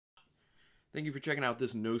Thank you for checking out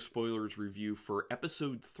this no spoilers review for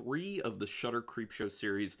episode 3 of the Shudder Creepshow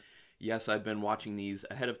series. Yes, I've been watching these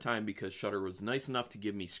ahead of time because Shudder was nice enough to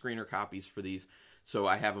give me screener copies for these, so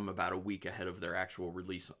I have them about a week ahead of their actual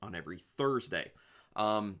release on every Thursday.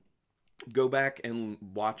 Go back and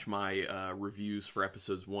watch my reviews for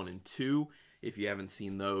episodes 1 and 2 if you haven't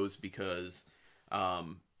seen those, because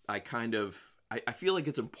I feel like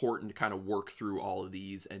it's important to kind of work through all of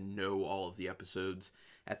these and know all of the episodes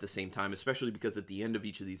at the same time, especially because at the end of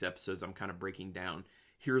each of these episodes, I'm kind of breaking down,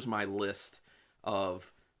 here's my list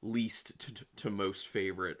of least to most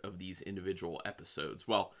favorite of these individual episodes.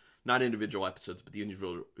 Well, not individual episodes, but the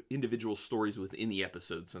individual stories within the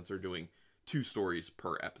episode, since they're doing 2 stories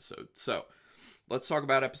per episode. So, let's talk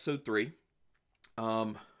about episode 3.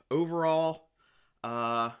 Overall,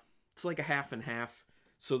 it's like a half and half.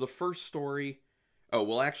 So the first story... Oh,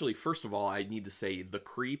 well, actually, first of all, I need to say the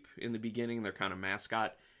Creep in the beginning, their kind of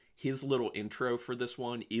mascot, his little intro for this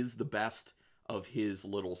one is the best of his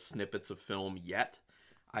little snippets of film yet.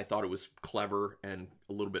 I thought it was clever and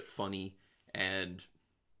a little bit funny and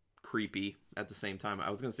creepy at the same time. I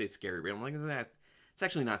was going to say scary, but I'm like, it's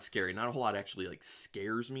actually not scary. Not a whole lot actually like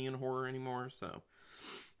scares me in horror anymore. So,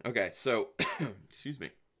 okay, so, excuse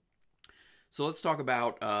me. So let's talk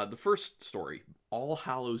about the first story. All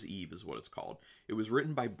Hallows Eve is what it's called. It was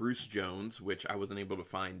written by Bruce Jones, which I wasn't able to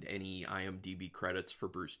find any IMDb credits for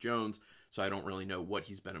Bruce Jones, so I don't really know what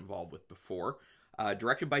he's been involved with before.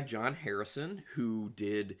 Directed by John Harrison, who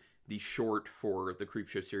did the short for the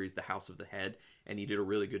Creepshow series, The House of the Head, and he did a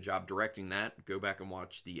really good job directing that. Go back and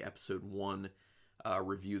watch the episode 1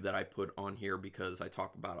 review that I put on here, because I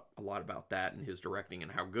talk about a lot about that and his directing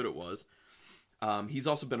and how good it was. He's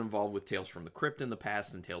also been involved with Tales from the Crypt in the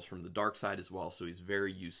past and Tales from the Dark Side as well, so he's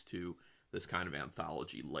very used to this kind of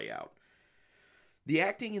anthology layout. The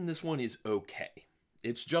acting in this one is okay.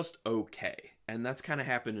 It's just okay, and that's kind of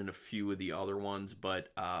happened in a few of the other ones, but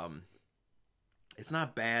it's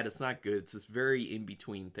not bad, it's not good. It's this very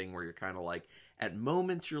in-between thing where you're kind of like, at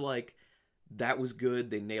moments you're like, that was good,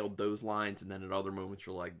 they nailed those lines, and then at other moments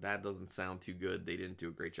you're like, that doesn't sound too good, they didn't do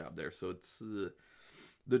a great job there. So it's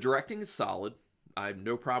the directing is solid. I have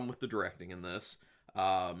no problem with the directing in this.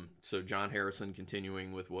 So John Harrison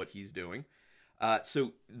continuing with what he's doing.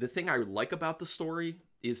 So the thing I like about the story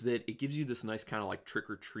is that it gives you this nice kind of like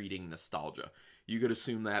trick-or-treating nostalgia. You could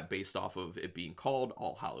assume that based off of it being called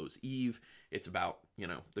All Hallows Eve. It's about,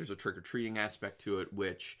 there's a trick-or-treating aspect to it,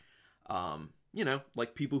 which,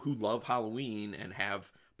 like people who love Halloween and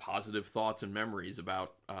have positive thoughts and memories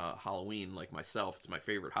about Halloween, like myself, it's my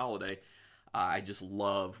favorite holiday. I just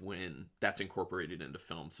love when that's incorporated into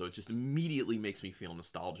film. So it just immediately makes me feel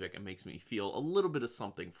nostalgic and makes me feel a little bit of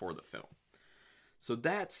something for the film. So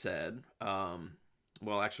that said,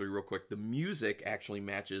 well, actually, real quick, the music actually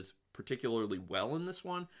matches particularly well in this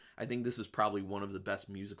one. I think this is probably one of the best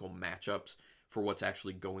musical matchups for what's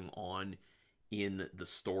actually going on in the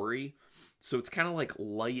story. So it's kind of like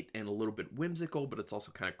light and a little bit whimsical, but it's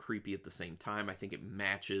also kind of creepy at the same time. I think it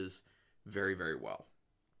matches very, very well.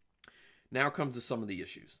 Now comes to some of the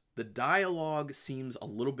issues. The dialogue seems a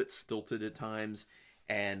little bit stilted at times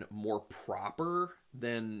and more proper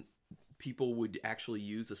than people would actually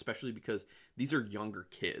use, especially because these are younger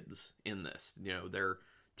kids in this. They're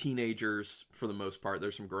teenagers for the most part.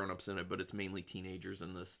 There's some grown-ups in it, but it's mainly teenagers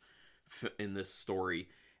in this story.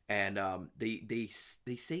 And they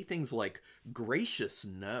say things like, gracious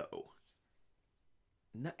no.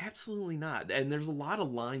 No, absolutely not. And there's a lot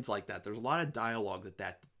of lines like that. There's a lot of dialogue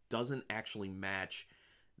that doesn't actually match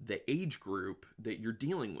the age group that you're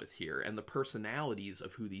dealing with here and the personalities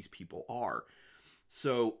of who these people are.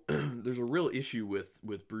 So there's a real issue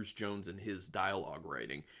with Bruce Jones and his dialogue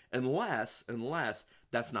writing, unless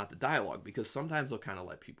that's not the dialogue, because sometimes they'll kind of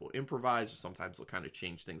let people improvise, or sometimes they'll kind of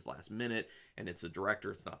change things last minute, and it's the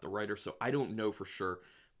director, it's not the writer. So I don't know for sure,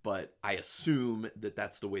 but I assume that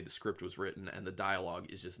that's the way the script was written, and the dialogue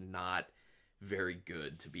is just not very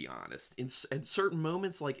good, to be honest. In certain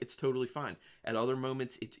moments, like, it's totally fine. At other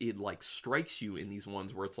moments, it like strikes you in these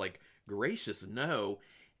ones where it's like, gracious no,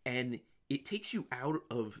 and it takes you out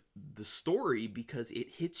of the story because it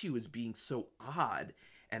hits you as being so odd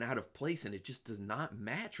and out of place, and it just does not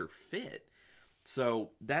match or fit.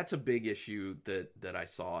 So that's a big issue that I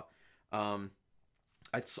saw.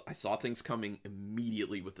 I saw things coming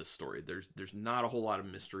immediately with this story. There's not a whole lot of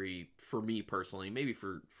mystery for me personally. Maybe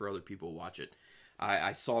for other people who watch it.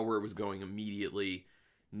 I saw where it was going immediately,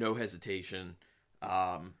 no hesitation.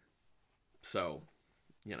 So,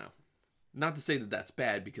 not to say that that's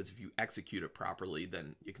bad, because if you execute it properly,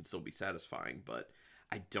 then it can still be satisfying. But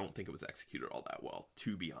I don't think it was executed all that well,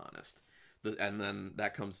 to be honest. And then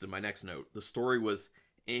that comes to my next note. The story was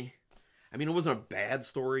eh. I mean, it wasn't a bad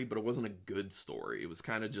story, but it wasn't a good story. It was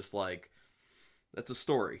kind of just like, that's a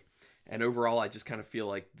story. And overall, I just kind of feel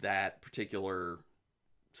like that particular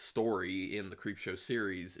story in the Creepshow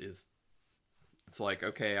series is, it's like,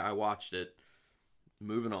 okay, I watched it,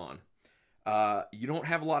 moving on. You don't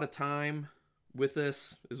have a lot of time with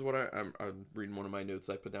this, is what I'm reading one of my notes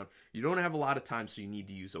I put down. You don't have a lot of time, so you need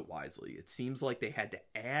to use it wisely. It seems like they had to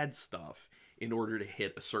add stuff in order to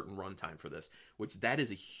hit a certain runtime for this, which that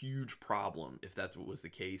is a huge problem if that's what was the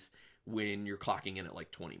case when you're clocking in at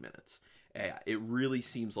like 20 minutes. It really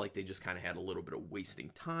seems like they just kind of had a little bit of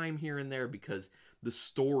wasting time here and there because the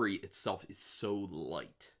story itself is so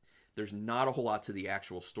light. There's not a whole lot to the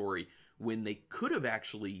actual story when they could have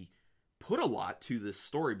actually put a lot to this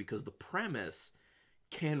story because the premise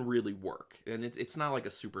can really work. And it's not like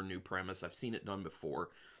a super new premise. I've seen it done before.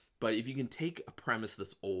 But if you can take a premise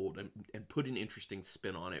that's old and put an interesting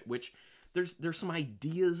spin on it, which there's some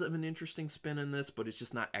ideas of an interesting spin in this, but it's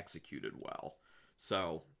just not executed well.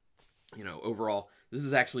 So, you know, overall, this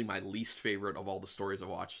is actually my least favorite of all the stories I've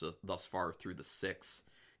watched thus far through the 6.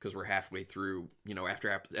 Because we're halfway through, you know,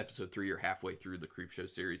 after episode 3, you're halfway through the Creepshow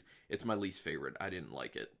series. It's my least favorite. I didn't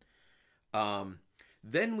like it.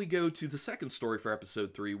 Then we go to the second story for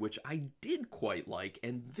episode 3, which I did quite like.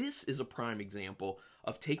 And this is a prime example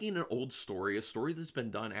of taking an old story, a story that's been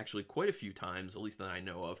done actually quite a few times, at least that I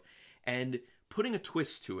know of, and putting a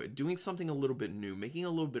twist to it, doing something a little bit new, making it a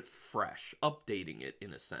little bit fresh, updating it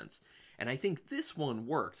in a sense. And I think this one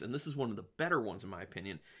works, and this is one of the better ones in my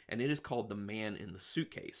opinion, and it is called The Man in the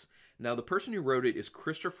Suitcase. Now, the person who wrote it is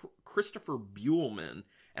Christopher Buehlman,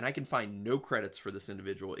 and I can find no credits for this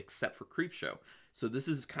individual except for Creepshow. So this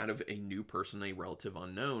is kind of a new person, a relative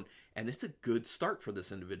unknown, and it's a good start for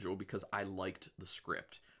this individual because I liked the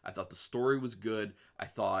script. I thought the story was good. I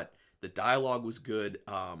thought the dialogue was good.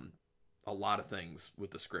 A lot of things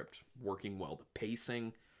with the script working well. The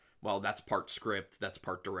pacing, well, that's part script, that's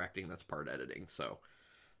part directing, that's part editing. So,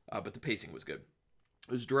 but the pacing was good.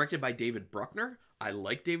 It was directed by David Bruckner. I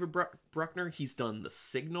like David Bruckner. He's done The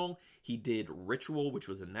Signal. He did Ritual, which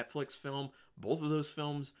was a Netflix film. Both of those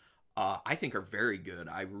films, I think, are very good.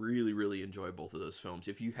 I really, really enjoy both of those films.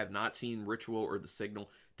 If you have not seen Ritual or The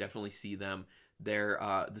Signal, definitely see them.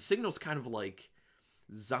 The Signal's kind of like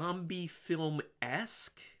zombie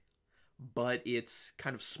film-esque, but it's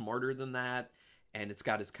kind of smarter than that, and it's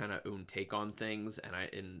got its kind of own take on things,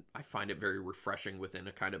 and I find it very refreshing within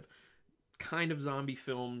a kind of zombie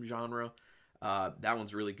film genre. That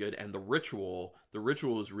one's really good. And the Ritual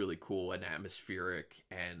is really cool and atmospheric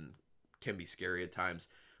and can be scary at times,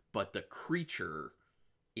 but the creature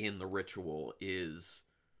in the Ritual is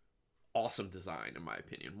awesome design, in my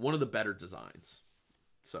opinion. One of the better designs.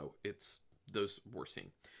 So it's those we're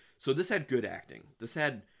seeing. So this had good acting. This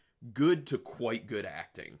had good to quite good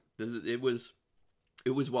acting. It was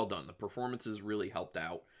well done. The performances really helped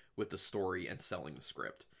out with the story and selling the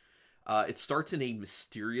script. It starts in a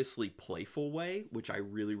mysteriously playful way, which I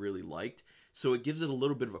really, really liked. So it gives it a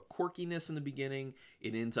little bit of a quirkiness in the beginning.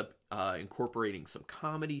 It ends up incorporating some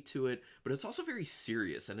comedy to it, but it's also very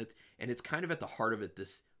serious, and it's kind of at the heart of it,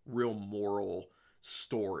 this real moral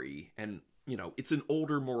story. And, you know, it's an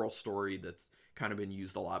older moral story that's kind of been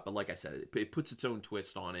used a lot, but like I said, it puts its own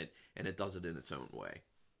twist on it, and it does it in its own way.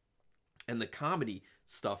 And the comedy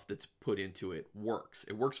stuff that's put into it works.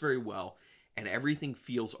 It works very well. And everything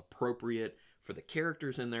feels appropriate for the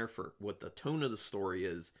characters in there, for what the tone of the story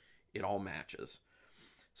is. It all matches.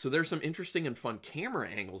 So there's some interesting and fun camera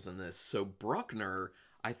angles in this. So Bruckner,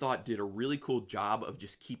 I thought, did a really cool job of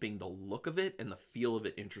just keeping the look of it and the feel of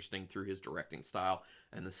it interesting through his directing style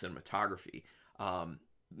and the cinematography.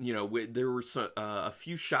 You know, there were a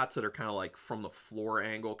few shots that are kind of like from the floor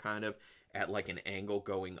angle, kind of at like an angle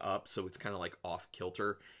going up, so it's kind of like off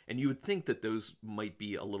kilter, and you would think that those might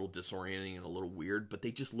be a little disorienting and a little weird, but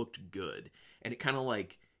they just looked good, and it kind of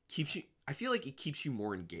like keeps you, I feel like it keeps you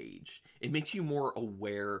more engaged. It makes you more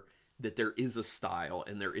aware that there is a style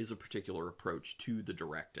and there is a particular approach to the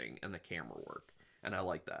directing and the camera work, and I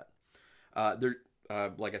like that.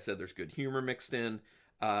 Like I said, there's good humor mixed in,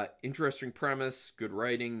 interesting premise, good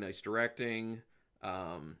writing, nice directing,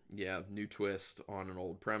 new twist on an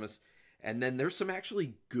old premise. And then there's some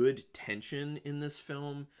actually good tension in this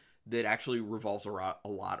film that actually revolves a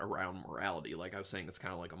lot around morality. Like I was saying, it's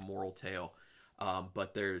kind of like a moral tale.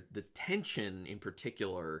 But the tension in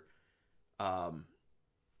particular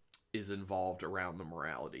is involved around the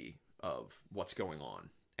morality of what's going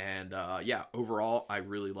on. And overall, I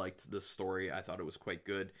really liked this story. I thought it was quite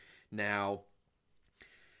good. Now,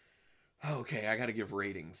 Okay, I gotta give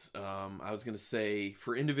ratings. I was gonna say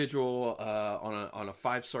for individual, on a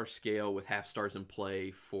 5-star scale with half stars in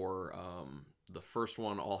play for the first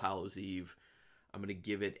one, All Hallows Eve, I'm gonna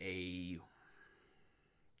give it a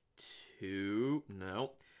two.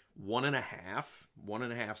 No, 1.5.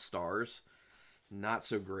 1.5 stars. Not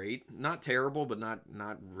so great. Not terrible, but not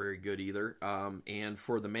very good either. And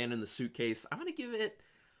for the Man in the Suitcase, I'm gonna give it.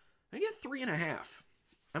 I get 3.5.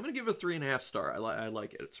 I'm gonna give it a 3.5 star. I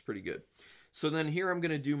like it. It's pretty good. So then here I'm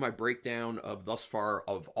gonna do my breakdown of thus far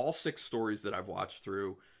of all 6 stories that I've watched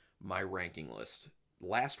through my ranking list.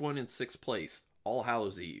 Last one in 6th place, All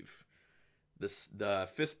Hallows Eve. The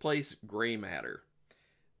 5th place, Gray Matter.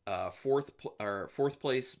 Fourth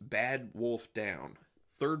place, Bad Wolf Down.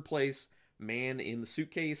 3rd place, Man in the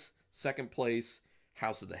Suitcase. 2nd place,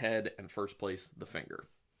 House of the Head, and 1st place, The Finger.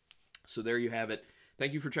 So there you have it.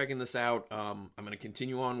 Thank you for checking this out. I'm going to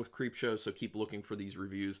continue on with Creepshow, so keep looking for these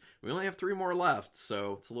reviews. We only have 3 more left,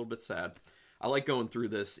 so it's a little bit sad. I like going through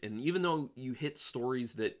this, and even though you hit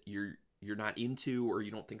stories that you're not into or you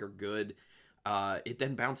don't think are good, it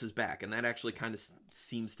then bounces back, and that actually kind of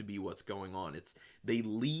seems to be what's going on. They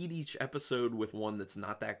lead each episode with one that's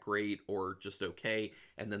not that great or just okay,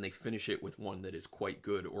 and then they finish it with one that is quite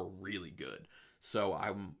good or really good. So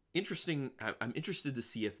I'm interested to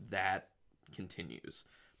see if that continues,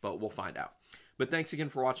 but we'll find out. But thanks again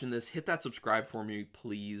for watching this. Hit that subscribe for me,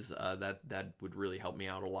 please. That would really help me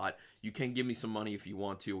out a lot. You can give me some money if you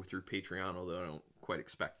want to through Patreon, although I don't quite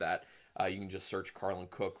expect that. You can just search Carlin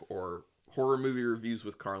Cook or Horror Movie Reviews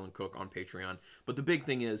with Carlin Cook on Patreon. But the big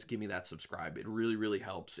thing is, give me that subscribe. It really, really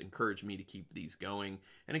helps encourage me to keep these going,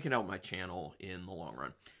 and it can help my channel in the long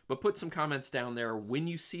run. But put some comments down there when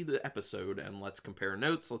you see the episode, and let's compare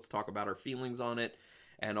notes. Let's talk about our feelings on it.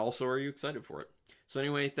 And also, are you excited for it? So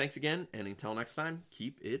anyway, thanks again, and until next time,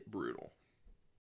 keep it brutal.